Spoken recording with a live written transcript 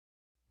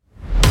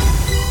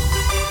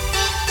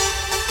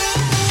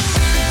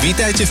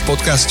Vítajte v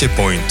podcaste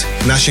Point.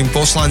 Naším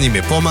poslaním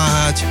je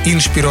pomáhať,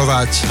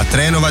 inšpirovať a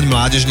trénovať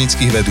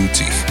mládežníckych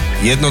vedúcich.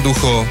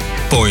 Jednoducho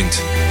Point.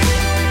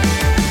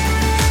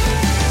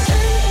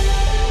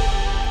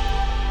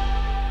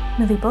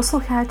 Milí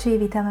poslucháči,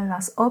 vítame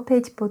vás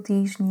opäť po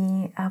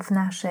týždni v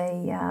našej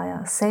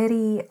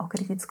sérii o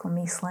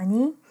kritickom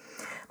myslení.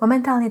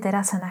 Momentálne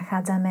teraz sa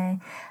nachádzame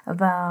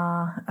v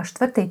 4.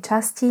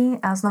 časti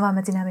a znova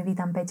medzi nami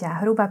vítam Peťa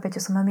Hruba. Peťo,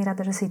 som veľmi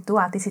rada, že si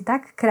tu a ty si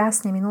tak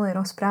krásne minulé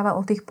rozprával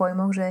o tých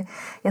pojmoch, že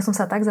ja som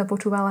sa tak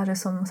započúvala, že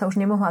som sa už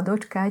nemohla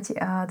dočkať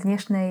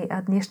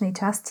dnešnej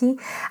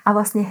časti a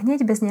vlastne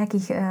hneď bez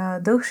nejakých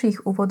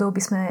dlhších úvodov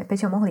by sme,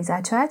 Peťo, mohli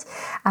začať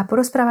a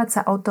porozprávať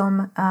sa o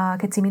tom,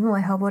 keď si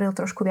minulé hovoril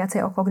trošku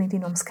viacej o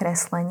kognitívnom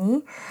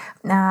skreslení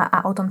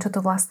a o tom, čo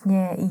to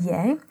vlastne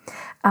je.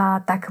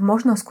 Tak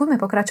možno skúsme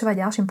pokračovať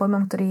ďalším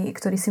pojmom,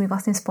 ktorý si mi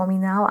vlastne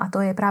spomínal, a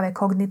to je práve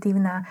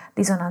kognitívna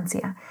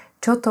dizonancia.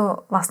 Čo to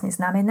vlastne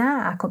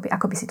znamená?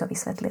 Ako by si to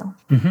vysvetlil?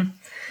 Mm-hmm.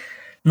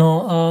 No,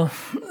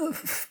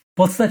 v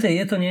podstate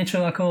je to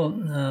niečo ako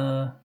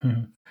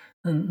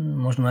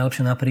možno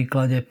najlepšie na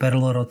príklade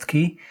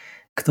perlorodky,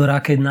 ktorá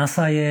keď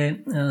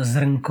nasaje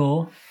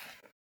zrnko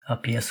a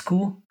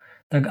piesku,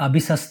 tak aby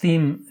sa s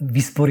tým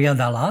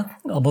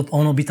vysporiadala, lebo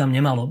ono by tam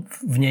nemalo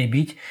v nej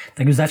byť,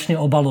 tak ju začne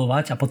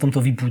obalovať a potom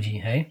to vypudí.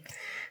 Hej?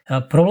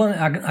 Problém,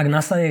 ak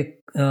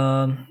nasaje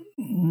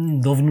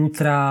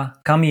dovnútra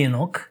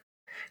kamienok,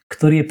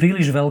 ktorý je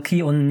príliš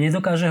veľký, on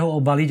nedokáže ho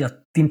obaliť a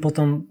tým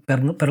potom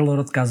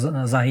perlorodka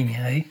zahynie.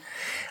 Hej?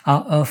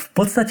 A v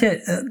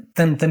podstate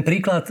ten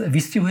príklad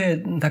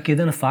vystihuje taký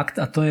jeden fakt,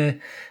 a to je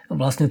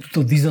vlastne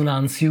túto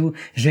dizonanciu,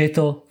 že je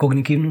to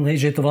kognitívny,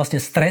 že je to vlastne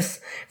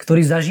stres,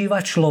 ktorý zažíva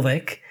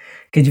človek,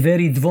 keď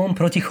verí dvom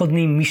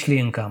protichodným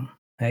myšlienkam,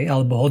 hej,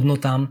 alebo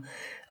hodnotám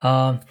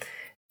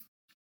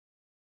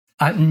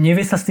a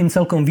nevie sa s tým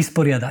celkom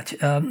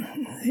vysporiadať.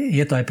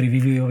 Je to aj pri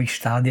vývojových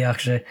štádiách,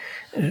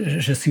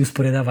 že si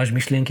usporiadávaš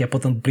myšlienky a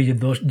potom príde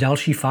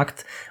ďalší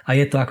fakt a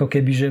je to ako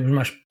keby, že už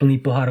máš plný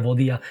pohár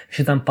vody a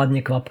ešte tam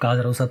padne kvapka a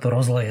zrazu sa to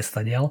rozleje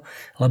stadiaľ,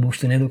 lebo už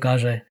to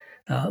nedokáže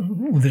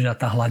udržať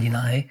tá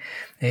hladina. Hej.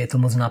 Je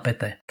to moc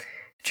napäté.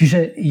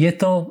 Čiže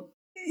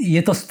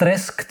je to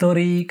stres,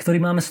 ktorý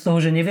máme z toho,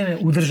 že nevieme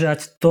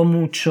udržať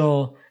tomu,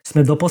 čo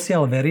sme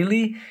doposiaľ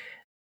verili,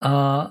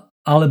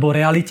 alebo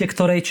realite,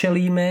 ktorej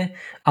čelíme,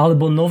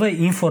 alebo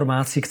novej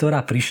informácii,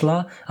 ktorá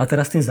prišla a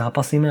teraz tým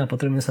zápasíme a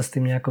potrebujeme sa s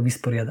tým nejako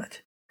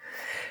vysporiadať.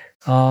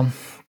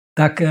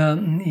 Tak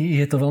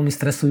je to veľmi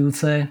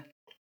stresujúce.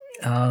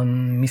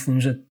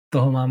 Myslím, že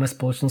toho máme v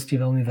spoločnosti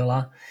veľmi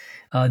veľa.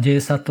 Deje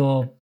sa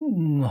to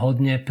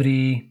hodne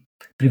pri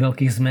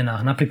veľkých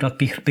zmenách. Napríklad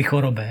pri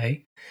chorobe. Hej?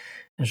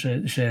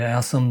 Že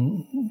ja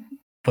som,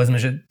 povedzme,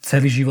 že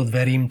celý život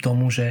verím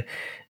tomu, že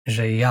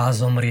ja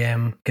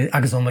zomriem,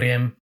 ak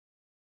zomriem,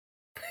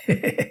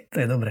 to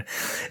je dobre,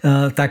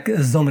 tak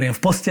zomriem v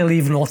posteli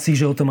v noci,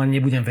 že o tom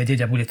ani nebudem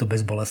vedieť a bude to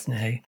bezbolestne.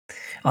 Hej.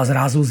 A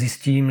zrazu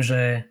zistím,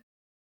 že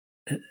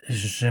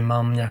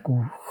mám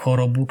nejakú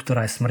chorobu,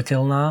 ktorá je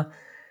smrteľná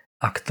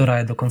a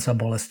ktorá je dokonca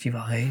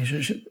bolestivá.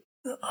 Hej.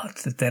 A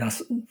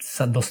teraz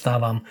sa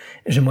dostávam,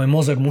 že môj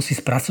mozog musí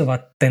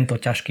spracovať tento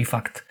ťažký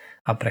fakt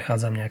a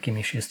prechádzam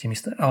nejakými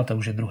 6, ale to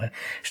už je druhé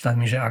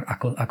štádmi, že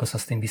ako sa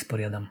s tým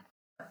vysporiadam.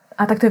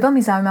 A tak to je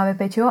veľmi zaujímavé,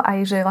 Peťo,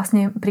 aj že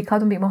vlastne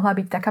príkladom by mohla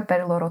byť taká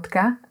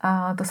perlorodka.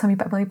 To sa mi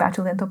veľmi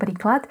páčil tento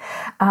príklad.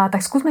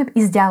 Tak skúsme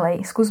ísť ďalej.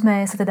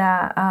 Skúsme sa teda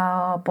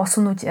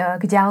posunúť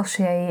k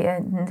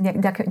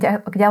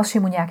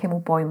ďalšiemu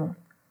nejakému pojmu.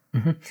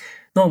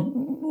 No,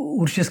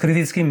 určite s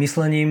kritickým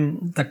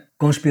myslením, tak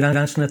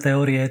konšpiračné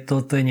teórie,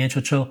 to je niečo,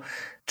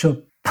 čo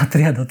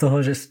patria do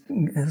toho, s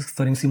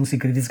ktorým si musí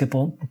kritické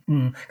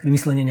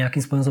myslenie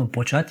nejakým spôsobom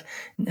počať.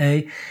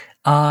 Hej.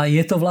 A je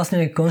to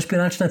vlastne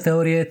konšpiračné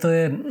teórie,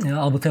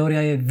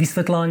 teória je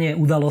vysvetľovanie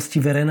udalostí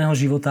verejného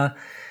života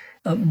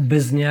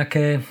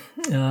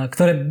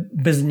ktoré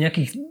bez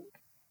nejakých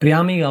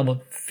priamých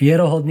alebo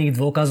vierohodných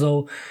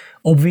dôkazov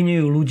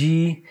obviňujú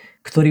ľudí,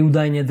 ktorí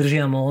údajne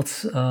držia moc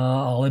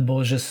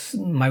alebo že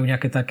majú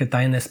nejaké také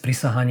tajné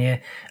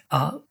sprisahanie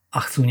a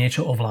chcú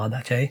niečo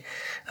ovládať. Hej.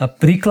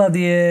 Príklad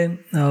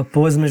je,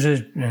 povedzme,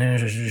 že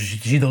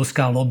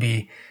židovská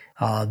lobby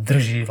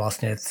drží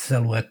vlastne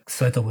celú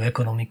svetovú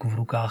ekonomiku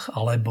v rukách,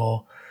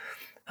 alebo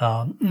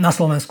na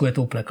Slovensku je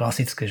to úplne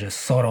klasické, že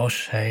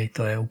Soros, hej,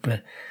 to je úplne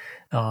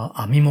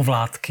a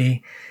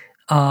mimovládky,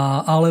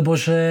 alebo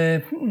že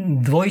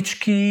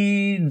dvojčky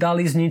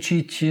dali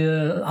zničiť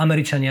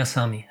Američania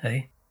sami,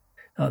 hej.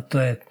 To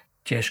je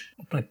tiež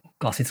úplne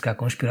klasická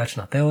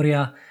konšpiračná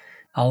teória,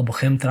 alebo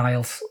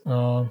chemtrails,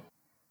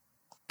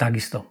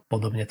 takisto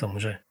podobne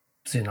tomu, že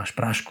si nás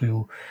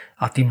práškujú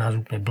a tým nás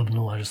úplne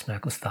blbnú a že sme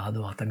ako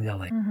stádo a tak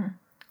ďalej.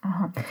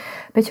 Aha.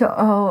 Peťo,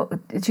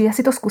 či ja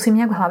si to skúsim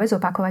nejak v hlave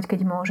zopakovať,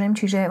 keď môžem.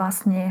 Čiže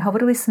vlastne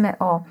hovorili sme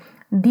o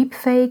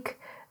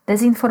deepfake,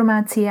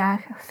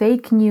 dezinformáciách,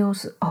 fake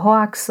news,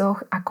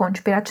 hoaxoch a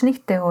konšpiračných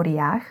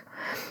teóriách.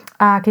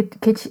 A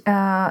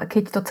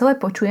keď to celé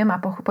počujem a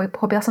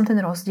pochopila som ten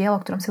rozdiel,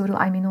 o ktorom si hovoril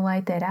aj minulé,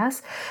 aj teraz,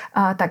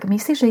 tak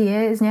myslíš, že je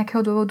z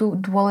nejakého dôvodu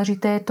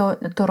dôležité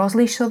to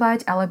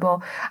rozlišovať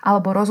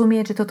alebo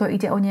rozumieť, že toto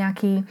ide o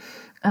nejaký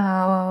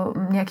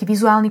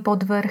vizuálny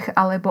podvrh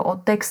alebo o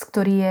text,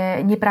 ktorý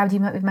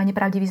má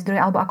nepravdivý zdroj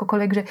alebo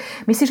akokoľvek, že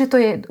myslíš, že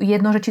to je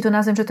jedno, že či to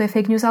nazvem, že to je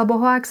fake news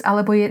alebo hoax,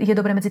 alebo je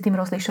dobre medzi tým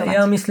rozlišovať?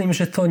 Ja myslím,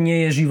 že to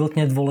nie je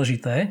životne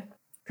dôležité.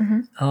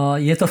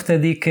 Je to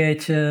vtedy, keď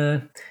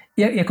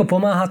ako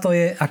pomáha, to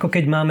je ako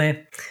keď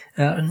máme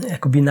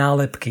akoby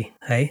nálepky,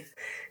 hej?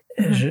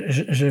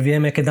 Že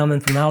vieme, keď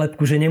dáme tú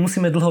nálepku, že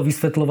nemusíme dlho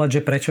vysvetľovať,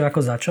 že prečo, ako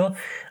za čo,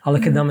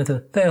 ale keď dáme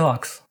to je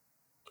hoax.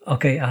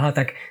 OK, aha,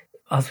 tak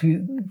a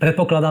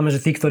predpokladáme,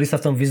 že tí, ktorí sa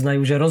v tom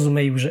vyznajú, že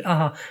rozumejú, že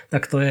aha,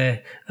 tak to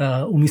je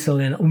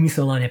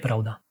úmyselná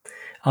nepravda.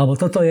 Alebo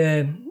toto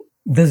je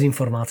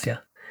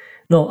dezinformácia.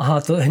 No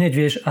aha, to hneď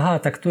vieš, aha,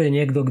 tak tu je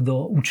niekto,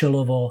 kto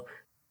účelovo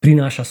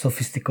prináša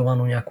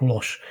sofistikovanú nejakú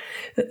lož.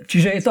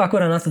 Čiže je to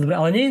akorát na to dobré,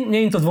 ale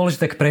nie je to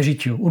dôležité k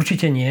prežitiu.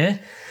 Určite nie.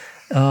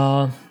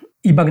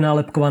 Iba k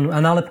nálepkovanú.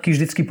 A nálepky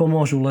vždycky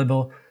pomôžu,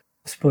 lebo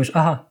si povieš,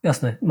 aha,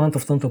 jasné, mám to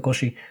v tomto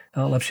koši,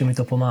 lepšie mi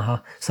to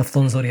pomáha sa v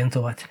tom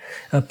zorientovať.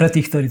 Pre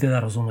tých, ktorí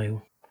teda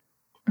rozumejú.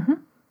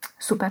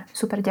 Super,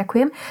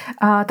 ďakujem.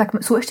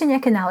 Tak sú ešte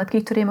nejaké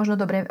nálepky,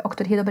 o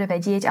ktorých je dobre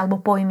vedieť, alebo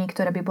pojmy,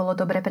 ktoré by bolo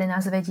dobre pre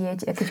nás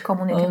vedieť, keď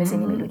komunikujeme s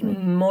inými ľuďmi?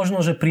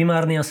 Možno, že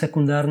primárny a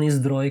sekundárny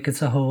zdroj,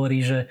 keď sa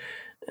hovorí, že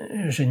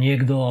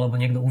niekto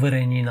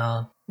uverejní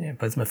na,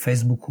 povedzme,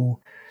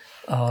 Facebooku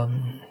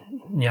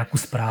nejakú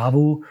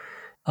správu,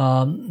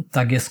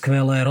 tak je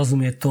skvelé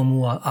rozumieť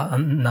tomu a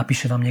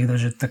napíše vám niekto,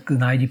 že tak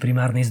nájdi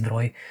primárny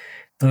zdroj.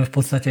 To je v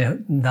podstate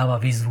dáva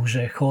výzvu,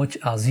 že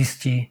choď a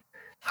zisti,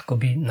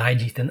 akoby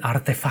nájdi ten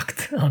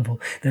artefakt, alebo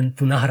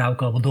tú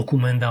nahrávku, alebo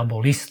dokument, alebo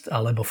list,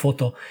 alebo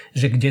foto,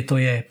 že kde to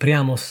je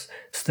priamo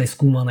z tej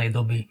skúmanej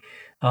doby.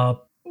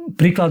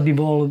 Príklad by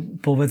bol,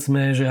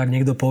 povedzme, že ak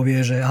niekto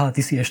povie, že aha,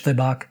 ty si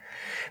eštebák,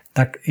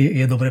 tak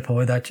je dobre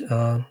povedať,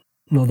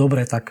 no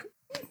dobre, tak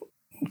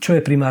čo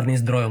je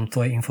primárnym zdrojom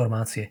tvojej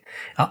informácie.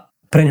 A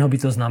pre neho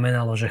by to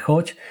znamenalo, že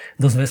choď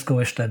do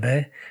zväzkov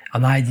EŠTB a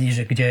nájdi,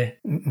 že kde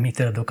mi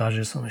teda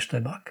dokáže, že som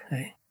eštebák.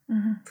 Hej.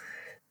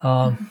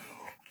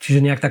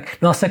 Čiže nejak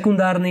tak. No a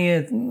sekundárny je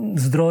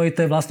zdroj,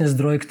 to je vlastne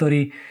zdroj,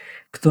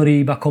 ktorý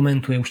iba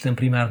komentuje už ten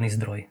primárny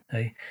zdroj.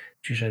 Hej.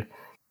 Čiže,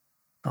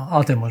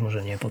 ale to je možno,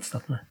 že nie je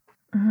podstatné.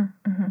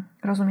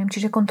 Rozumiem,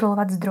 čiže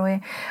kontrolovať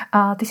zdroje.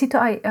 Ty si to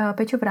aj,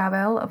 Peťo,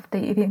 vravel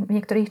v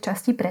niektorých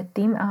častí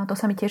predtým, a to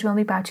sa mi tiež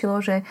veľmi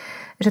páčilo, že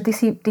ty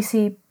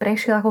si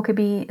prešiel ako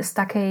keby z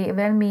takej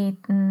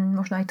veľmi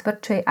možno aj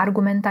tvrdšej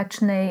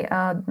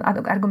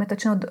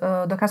argumentačného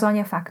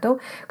dokazovania faktov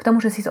k tomu,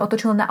 že si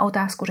otočil na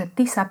otázku, že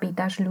ty sa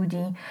pýtaš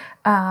ľudí,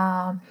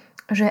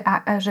 že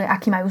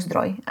aký majú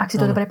zdroj, ak si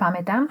to dobre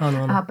pamätám.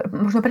 Áno. A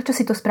možno prečo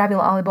si to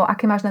spravil, alebo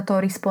aké máš na to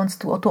response,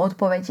 tú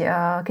odpoveď,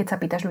 keď sa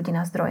pýtaš ľudí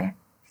na zdroje?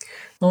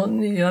 No,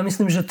 ja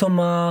myslím, že to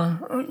má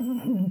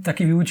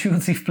taký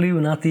vyučujúci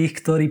vplyv na tých,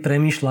 ktorí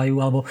premýšľajú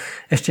alebo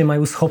ešte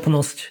majú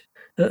schopnosť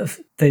v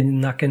tej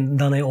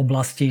danej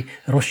oblasti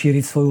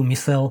rozšíriť svoju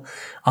mysel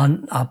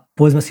a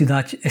povedzme si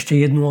dať ešte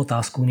jednu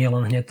otázku,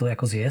 nielen hneď to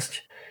ako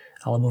zjesť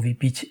alebo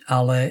vypiť,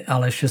 ale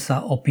ešte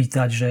sa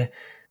opýtať,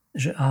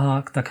 že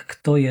aha, tak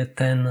kto je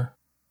ten,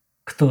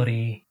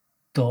 ktorý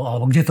to,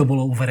 alebo kde to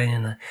bolo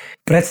uverejnené.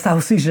 Predstav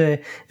si,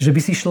 že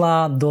by si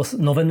šla do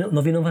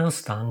novinového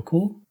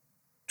stánku,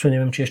 čo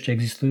neviem, či ešte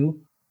existujú,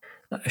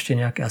 ešte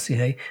nejaké asi,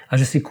 hej, a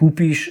že si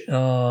kúpiš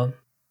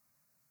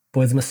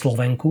povedzme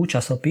Slovenku,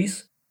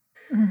 časopis,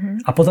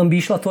 a potom by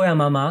išla tvoja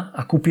mama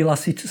a kúpila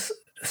si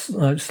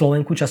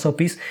Slovenku,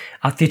 časopis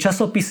a tie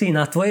časopisy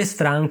na tvojej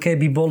stránke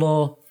by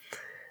bolo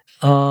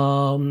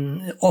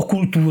o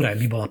kultúre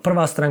by bola.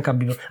 Prvá stránka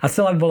by bola a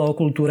celá by bola o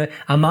kultúre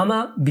a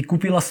mama by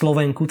kúpila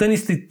Slovenku. Ten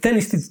istý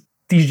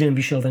týždeň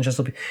vyšiel ten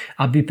časopis.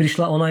 A by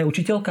prišla ona aj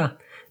učiteľka.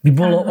 By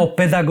bolo o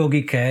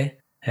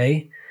pedagogike,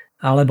 hej?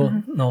 Alebo,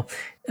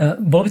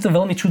 bolo by to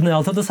veľmi čudné,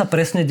 ale toto sa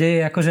presne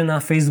deje akože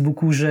na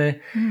Facebooku, že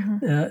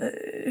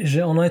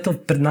ono je to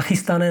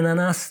nachystané na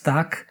nás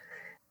tak,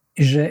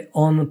 že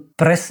on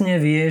presne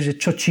vie, že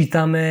čo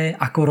čítame,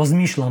 ako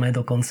rozmýšľame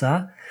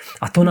dokonca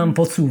a to nám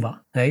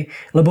podsúva. Hej?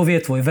 Lebo vie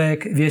tvoj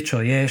vek, vie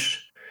čo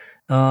ješ,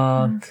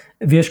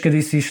 vieš,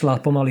 kedy si išla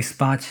pomaly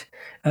spať,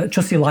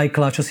 čo si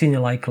lajkla, čo si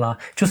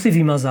nelajkla, čo si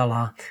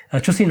vymazala,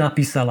 čo si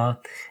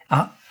napísala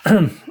a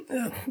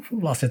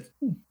vlastne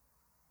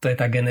to je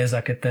tá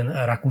genéza, keď ten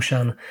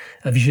Rakúšan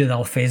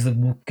vyžiadal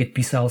Facebook, keď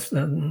písal,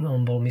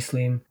 on bol,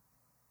 myslím,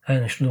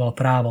 študoval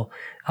právo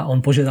a on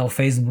požiadal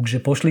Facebook,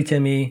 že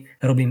pošlite mi,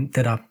 robím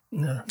teda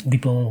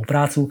diplomovú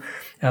prácu,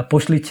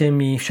 pošlite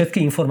mi všetky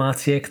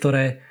informácie,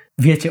 ktoré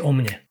viete o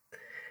mne.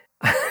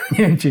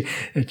 Neviem, či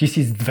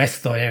 1200,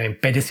 neviem,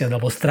 50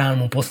 alebo strán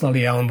mu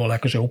poslali a on bol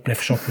akože úplne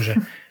v šoku, že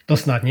to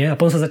snad nie. A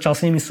potom sa začal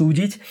s nimi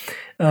súdiť,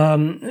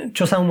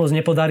 čo sa mu moc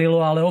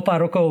nepodarilo, ale o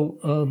pár rokov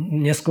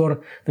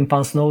neskôr ten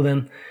pán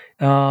Snowden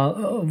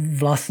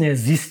vlastne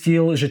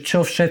zistil, že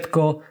čo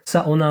všetko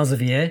sa o nás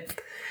vie.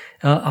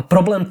 A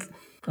problém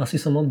asi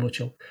som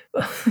odbočil.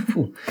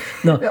 Fú.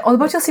 No.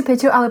 Odbočil si,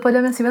 Peťo, ale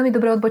podľa mňa si veľmi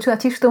dobre odbočil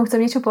a tiež k tomu chcem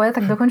niečo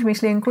povedať, tak dokonč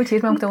myšlienku,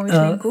 tiež mám k tomu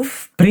myšlienku.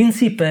 V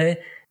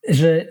princípe,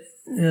 že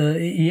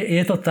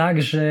je to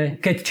tak,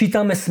 že keď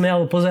čítame SME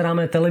alebo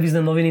pozeráme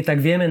televízne noviny, tak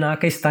vieme na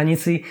akej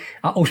stanici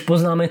a už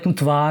poznáme tú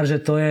tvár, že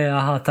to je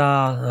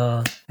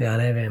ja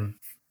neviem,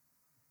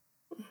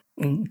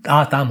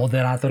 tá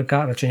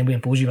moderátorka, radšej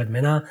nebudem používať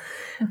mená,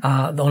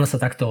 a ona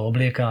sa takto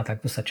oblieka,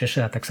 takto sa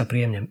češe a tak sa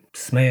príjemne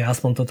smeje,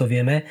 aspoň toto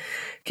vieme.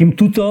 Kým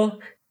tuto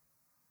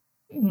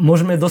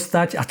môžeme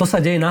dostať, a to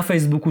sa deje na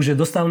Facebooku, že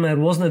dostávame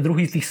rôzne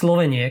druhy tých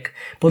sloveniek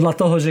podľa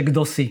toho, že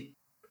kto si.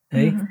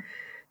 Hej?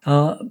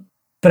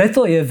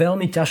 Preto je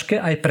veľmi ťažké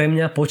aj pre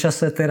mňa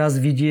počase teraz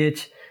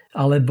vidieť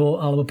alebo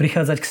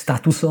prichádzať k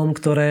statusom,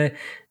 ktoré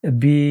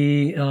by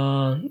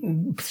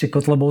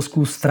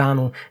Kotlebovskú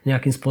stranu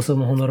nejakým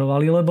spôsobom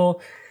honorovali, lebo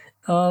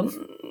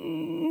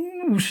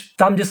už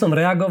tam, kde som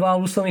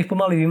reagoval, už som ich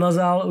pomaly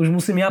vymazal, už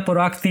musím ja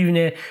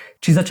proaktívne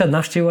či začať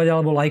navštevovať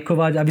alebo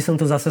lajkovať, aby som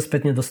to zase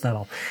spätne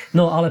dostával.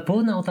 No, ale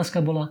pôvodná otázka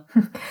bola...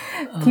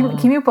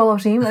 Kým ju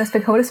položím,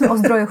 respektíve hovorili sme o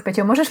zdrojoch,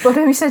 Peťo, môžeš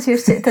popremýšľať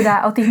ešte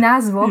teda o tých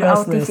názvoch a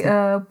o tých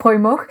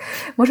pojmoch,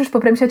 môžeš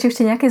popremýšľať, či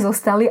ešte nejaké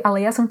zostali,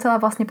 ale ja som chcela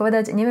vlastne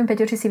povedať, neviem,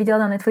 Peťo, či si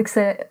videla na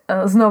Netflixe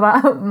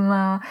znova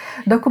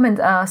dokument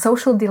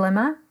Social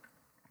Dilemma.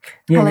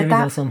 Nie,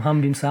 nevidel som,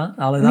 hanbím sa,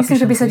 ale myslím,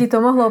 že by sa ti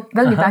to mohlo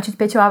veľmi páčiť,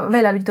 Peťo, a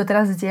veľa ľudí to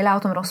teraz zdieľa,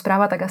 o tom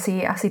rozpráva, tak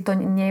asi to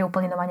nie je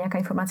úplne nová nejaká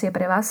informácia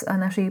pre vás,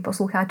 naši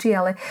poslucháči,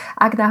 ale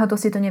ak náhodou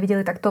ste to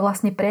nevideli, tak to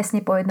vlastne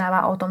presne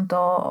pojednáva o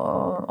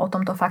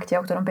tomto fakte,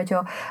 o ktorom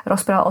Peťo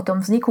rozprával, o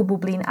tom vzniku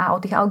bublín a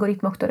o tých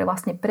algoritmoch, ktoré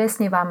vlastne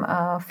presne vám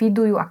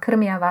feedujú a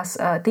krmia vás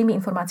tými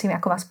informáciami,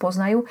 ako vás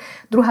poznajú.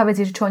 Druhá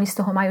vec je, že čo oni z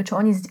toho majú, čo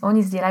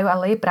oni zdieľajú,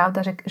 ale je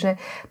pravda, že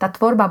tá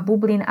tvorba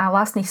bublín a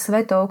vlastných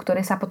svetov,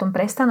 ktoré sa potom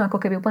prestanú ako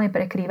keby úplne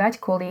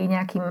prekrývať kvôli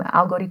nejakým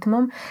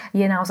algoritmom,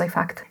 je naozaj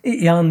fakt.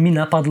 Ja mi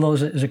napadlo,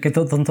 že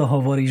keď o tomto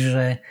hovoríš,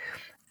 že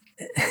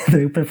to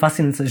je úplne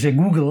fascinujúce, že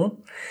Google,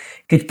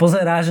 keď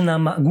pozeráš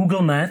na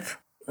Google Map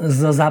z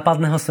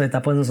západného sveta,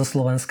 povedzme zo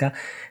Slovenska,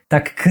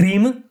 tak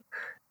Krym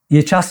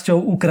je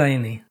časťou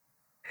Ukrajiny.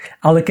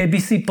 Ale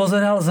keby si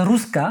pozeral z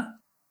Ruska,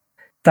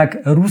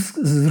 tak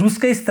z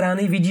ruskej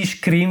strany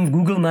vidíš Krym v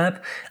Google Map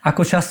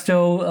ako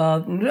časťou,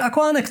 ako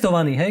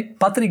anektovaný, hej?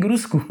 Patrí k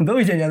Rusku.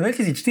 Dovidenia,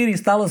 2004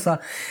 stalo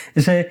sa,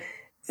 že...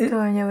 To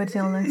je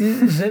neuveriteľné.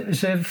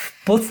 Že v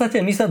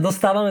podstate my sa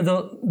dostávame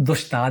do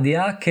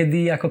štádia,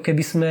 kedy ako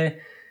keby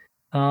sme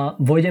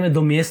vojdeme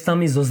do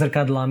miestami so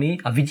zrkadlami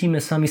a vidíme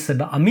sami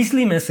seba a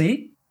myslíme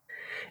si,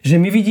 že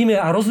my vidíme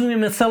a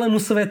rozumieme celému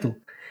svetu.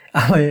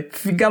 Ale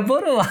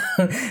Gaborova,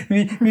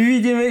 my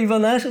vidíme iba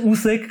náš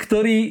úsek,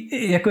 ktorý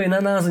ako je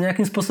na nás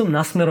nejakým spôsobom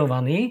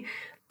nasmerovaný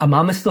a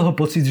máme z toho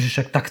pocit, že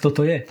však tak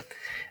toto je.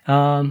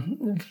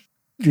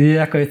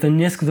 Ako je to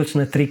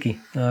neskutočné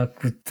triky.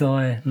 To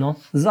je,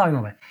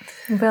 zaujímavé.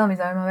 Veľmi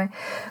zaujímavé.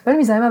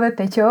 Veľmi zaujímavé,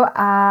 Peťo.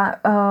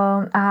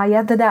 A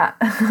ja teda,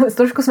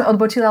 trošku sme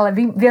odbočili, ale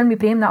veľmi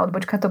príjemná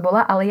odbočka to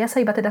bola, ale ja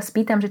sa iba teda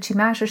spýtam, že či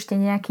máš ešte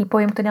nejaký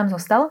pojem, ktorý nám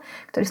zostal,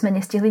 ktorý sme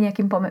nestihli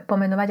nejakým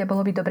pomenovať a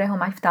bolo by dobré ho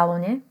mať v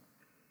talóne.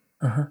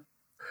 Aha.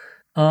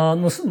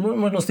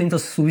 Možno s týmto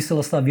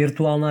súvisela tá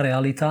virtuálna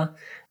realita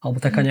alebo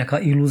taká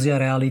nejaká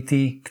ilúzia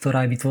reality,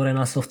 ktorá je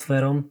vytvorená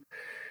softvérom.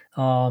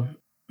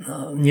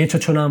 Niečo,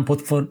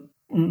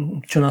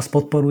 čo nás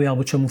podporuje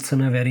alebo čomu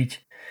chceme veriť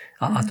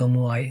a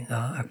tomu aj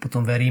ak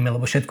potom veríme,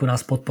 lebo všetko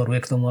nás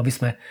podporuje k tomu, aby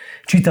sme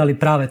čítali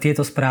práve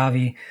tieto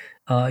správy,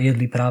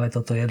 jedli práve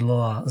toto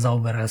jedlo a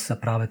zaoberali sa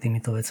práve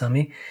týmito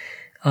vecami.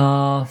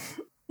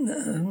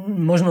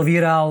 Možno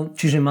virál,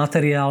 čiže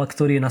materiál,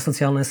 ktorý je na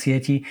sociálnej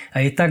sieti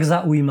a je tak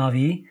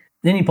zaujímavý,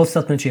 není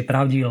podstatné, či je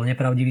pravdivý alebo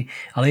nepravdivý,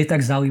 ale je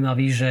tak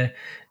zaujímavý,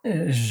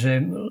 že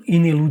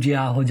iní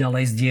ľudia ho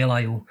ďalej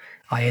zdieľajú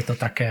a je to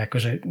také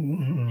akože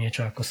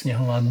niečo ako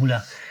snehová guľa,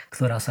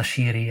 ktorá sa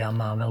šíri a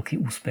má veľký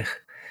úspech.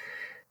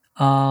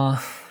 A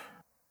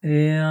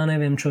ja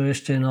neviem, čo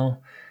ešte,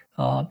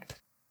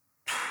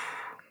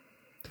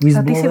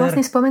 Ty si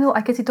vlastne spomenul,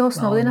 aj keď si toho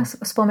Snowdena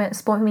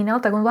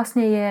spomínal, tak on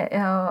vlastne je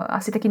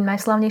asi takým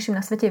najslavnejším na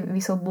svete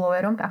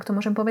whistleblowerom, ak to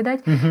môžem povedať.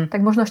 Mm-hmm. Tak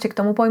možno ešte k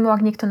tomu pojmu,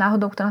 ak niekto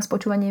náhodou, kto nás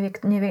počúva, nevie,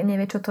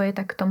 čo to je,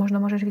 tak to možno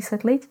môžeš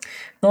vysvetliť?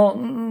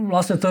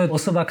 Vlastne to je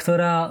osoba,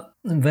 ktorá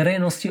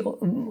verejnosti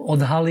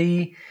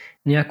odhalí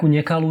nejakú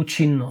nekalú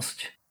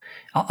činnosť.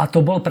 A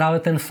to bol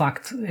práve ten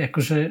fakt,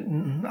 akože,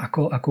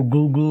 ako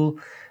Google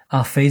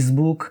a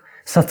Facebook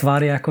sa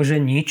tvária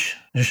akože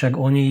nič, že však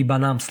oni iba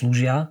nám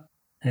slúžia,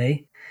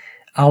 hej?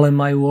 Ale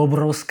majú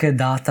obrovské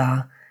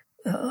dáta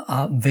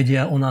a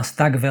vedia o nás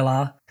tak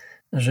veľa,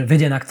 že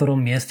vedia, na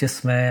ktorom mieste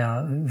sme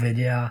a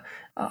vedia,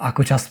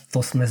 ako často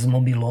sme s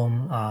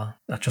mobilom a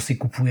čo si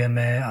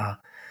kupujeme a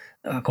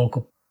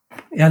koľko...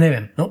 Ja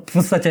neviem. V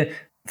podstate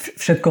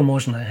všetko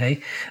možné. Hej.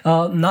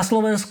 Na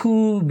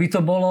Slovensku by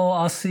to bolo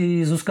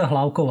asi Zuzka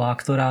Hlavková,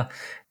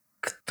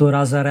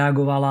 ktorá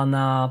zareagovala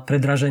na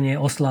predraženie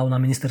oslav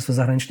na ministerstvo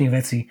zahraničných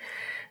vecí.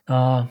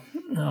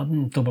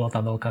 To bola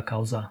tá veľká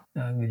kauza,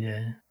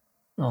 kde...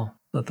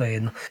 To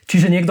je jedno.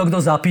 Čiže niekto, kto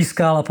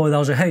zapískal a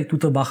povedal, že hej,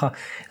 tuto bacha.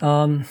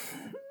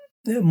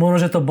 Možno,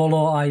 že to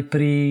bolo aj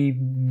pri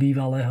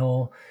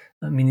bývalého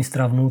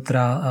ministra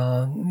vnútra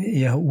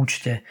jeho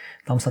účte.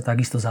 Tam sa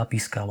takisto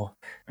zapískalo.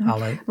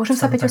 Ale môžem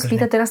sa, Peťo,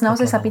 spýtať, teraz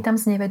naozaj sa pýtam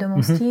z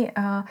nevedomosti.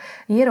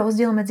 Je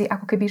rozdiel medzi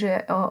ako keby,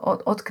 že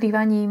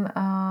odkrývaním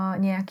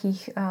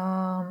nejakých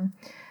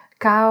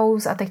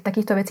kauz a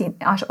takýchto vecí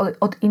až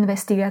od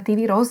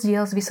investigatívy,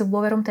 rozdiel s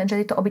whistleblowerom ten, že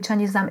je to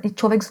obyčajne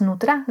človek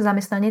zvnútra,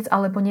 zamestnanec,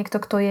 alebo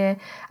niekto, kto je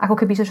ako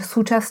keby že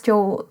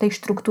súčasťou tej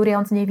štruktúry a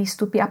on z nej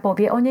vystúpi a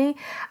povie o nej,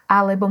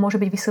 alebo môže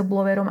byť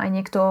whistleblowerom aj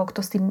niekto, kto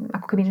s tým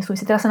ako keby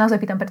nesúvisí. Teraz sa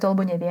naozaj pýtam preto,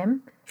 lebo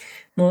neviem.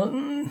 No,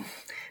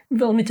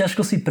 veľmi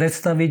ťažko si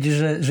predstaviť,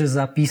 že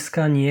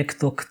zapíska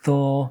niekto,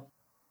 kto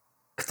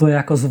je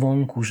ako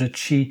zvonku, že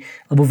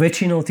lebo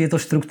väčšinou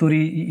tieto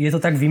štruktúry je to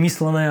tak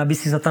vymyslené, aby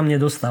si sa tam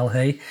nedostal,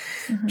 hej.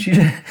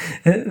 Čiže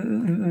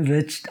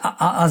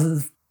a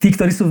tí,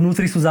 ktorí sú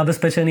vnútri, sú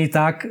zabezpečení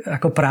tak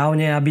ako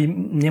právne, aby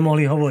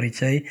nemohli hovoriť,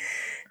 hej.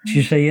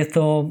 Čiže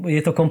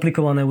je to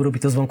komplikované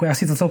urobiť to zvonku. Ja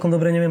si to celkom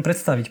dobre neviem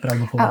predstaviť,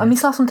 pravdu povedať.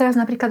 Myslela som teraz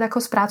napríklad ako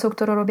s prácou,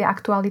 ktorú robia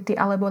Aktuality,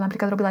 alebo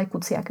napríklad robil aj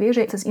Kuciak. Vieš,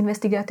 že cez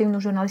investigatívnu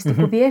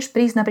žurnalistiku vieš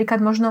prísť,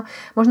 napríklad možno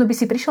by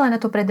si prišla aj na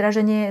to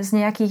predraženie z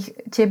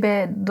nejakých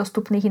tebe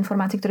dostupných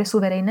informácií, ktoré sú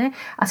verejné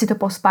a si to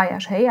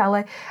pospájaš, hej?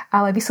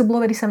 Ale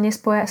whistlebloweri sa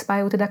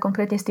spájajú teda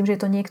konkrétne s tým, že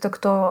je to niekto,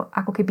 kto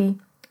ako keby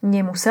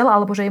nemusel,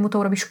 alebo že jemu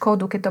to urobí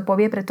škodu, keď to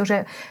povie,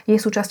 pretože je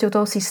súčasťou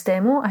toho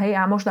systému, hej,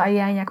 a možno aj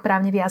je aj nejak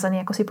právne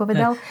viazaný, ako si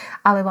povedal,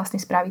 ale vlastne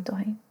spraví to,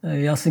 hej.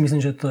 Ja si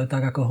myslím, že to je tak,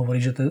 ako hovorí,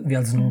 že to je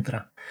viac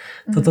znútra.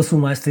 Toto sú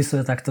majstri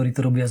sveta, ktorí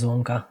to robia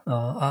zvonka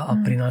a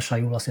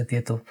prinášajú vlastne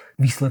tieto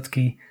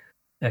výsledky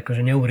akože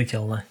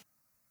neuveriteľné.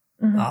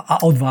 A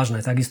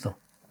odvážne, takisto.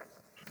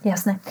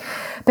 Jasné.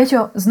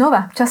 Peťo,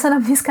 znova, čas sa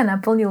nám dneska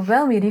naplnil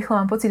veľmi rýchlo,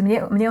 mám pocit,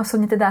 mne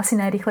osobne teda asi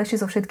najrýchlejšie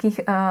zo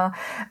všetkých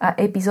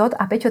epizód.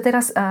 A Peťo,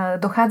 teraz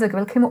dochádza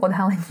k veľkému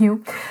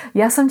odhaleniu.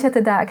 Ja som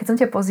ťa teda, keď som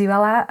ťa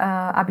pozývala,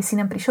 aby si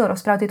nám prišiel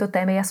rozprávať o tejto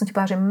téme, ja som ti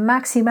povedala, že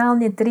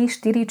maximálne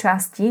 3-4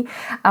 časti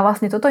a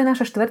vlastne toto je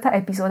naša 4.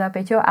 epizóda,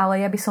 Peťo, ale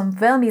ja by som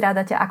veľmi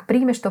rada ťa, ak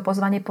príjmeš to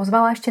pozvanie,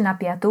 pozvala ešte na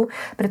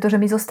 5, pretože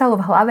mi zostalo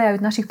v hlave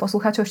aj od našich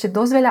poslucháčov ešte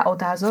dosť veľa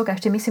otázok a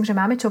ešte myslím, že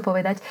máme čo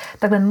povedať,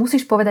 tak len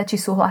musíš povedať,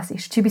 či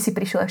súhlasíš, či by si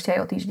prišiel ešte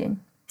aj o týždeň.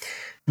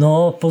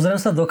 No,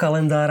 pozriem sa do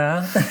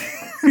kalendára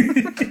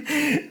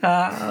a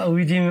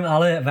uvidím,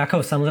 ale ako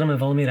samozrejme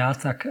veľmi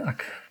rád,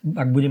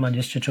 ak bude mať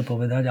ešte čo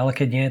povedať, ale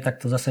keď nie, tak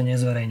to zase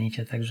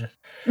nezverejníte, takže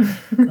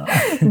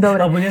Dobre.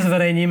 Alebo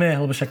nezverejníme,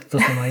 lebo však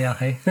to som aj ja,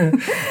 hej.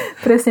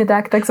 Presne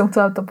tak som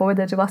chcela to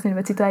povedať, že vlastne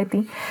veci to aj ty.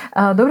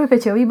 Dobre,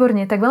 Peťo,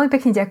 výborne, tak veľmi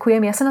pekne ďakujem,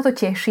 ja sa na to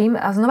teším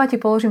a znova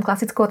ti položím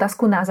klasickú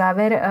otázku na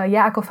záver.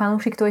 Ja ako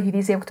fanúšik tvojich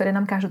víziev, ktoré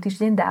nám každý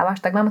týždeň dávaš,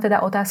 tak mám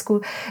teda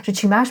otázku, že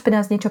či máš pre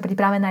nás niečo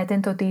pripravené aj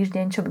tento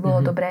týždeň, čo by bolo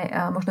dobré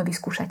možno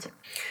vyskúšať.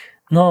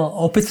 No,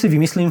 opäť si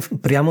vymyslím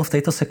priamo v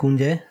tejto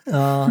sekunde,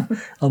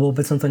 lebo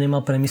opäť som to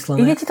nemal premyslené.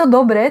 Ide ti to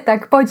dobre,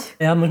 tak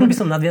poď. Ja možno by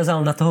som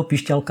nadviazal na toho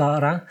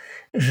pišťalkára,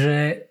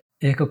 že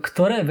ako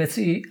ktoré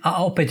veci,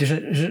 a opäť,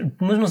 že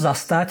možno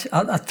zastať,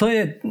 a to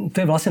je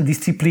vlastne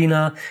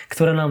disciplína,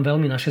 ktorá nám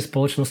veľmi našej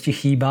spoločnosti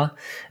chýba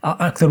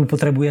a na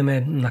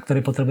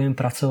ktorej potrebujeme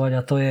pracovať,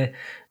 a to je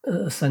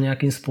sa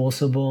nejakým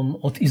spôsobom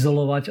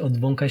odizolovať od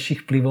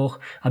vonkajších vplyvov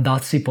a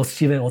dať si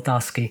poctivé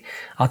otázky.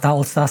 A tá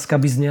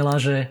otázka by znela,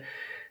 že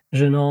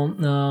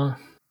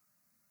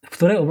v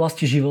ktorej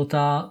oblasti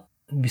života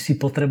by si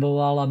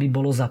potreboval, aby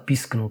bolo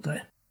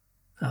zapisknuté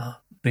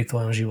pri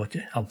tvojom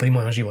živote, alebo pri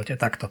mojom živote,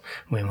 takto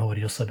budem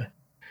hovoriť o sebe.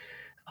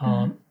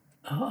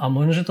 A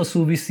možno, že to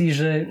súvisí,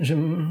 že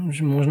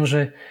možno,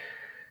 že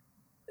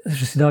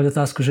si dávať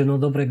otázku, že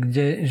no dobre,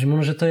 že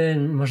možno, že to je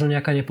možno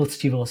nejaká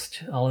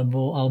nepoctivosť,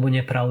 alebo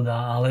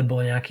nepravda, alebo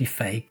nejaký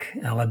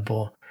fake,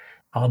 alebo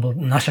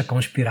naša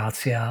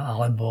konšpirácia,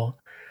 alebo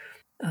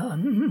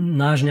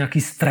náš nejaký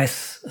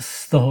stres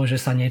z toho,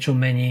 že sa niečo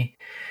mení.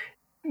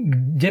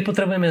 Kde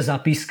potrebujeme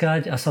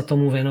zapískať a sa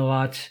tomu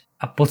venovať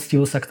a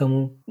poctivo sa k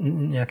tomu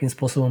nejakým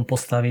spôsobom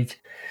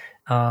postaviť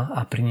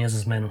a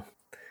priniesť zmenu.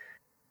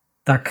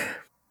 Tak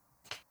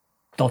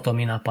toto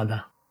mi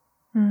napadá.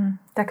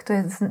 Tak to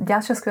je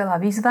ďalšia skvelá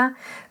výzva.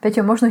 Peťo,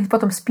 možno ich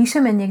potom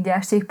spíšeme niekde,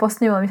 až ich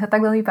postneme, mi sa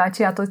tak veľmi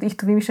páči a to ich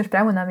tu vymýšľaš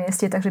priamo na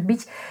mieste. Takže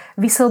byť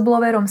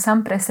whistleblowerom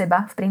sám pre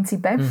seba v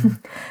princípe.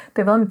 To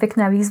je veľmi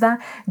pekná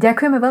výzva.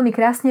 Ďakujeme veľmi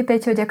krásne,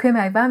 Peťo.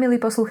 Ďakujeme aj vám, milí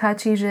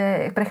poslucháči,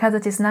 že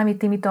prechádzate s nami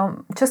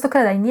týmito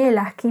častokrát aj nie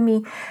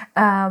ľahkými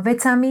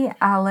vecami,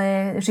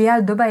 ale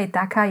žiaľ, doba je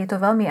taká, je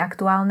to veľmi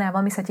aktuálne a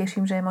veľmi sa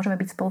teším, že môžeme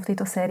byť spolu v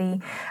tejto sérii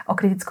o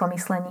kritickom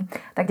myslení.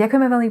 Tak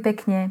ďakujeme veľmi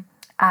pekne.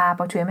 A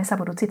počujeme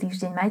sa budúci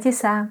týždeň. Majte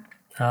sa.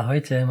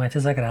 Ahojte, majte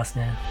sa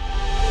krásne.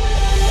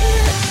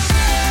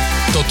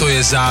 Toto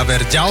je záver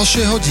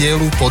ďalšieho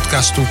dielu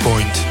podcastu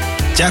Point.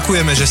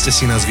 Ďakujeme, že ste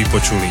si nás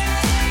vypočuli.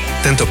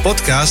 Tento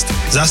podcast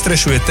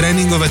zastrešuje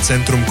tréningové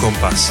centrum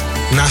Kompas.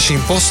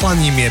 Naším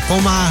poslaním je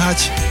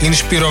pomáhať,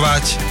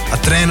 inšpirovať a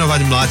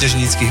trénovať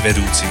mládežníckych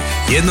vedúcich.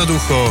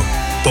 Jednoducho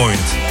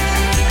Point.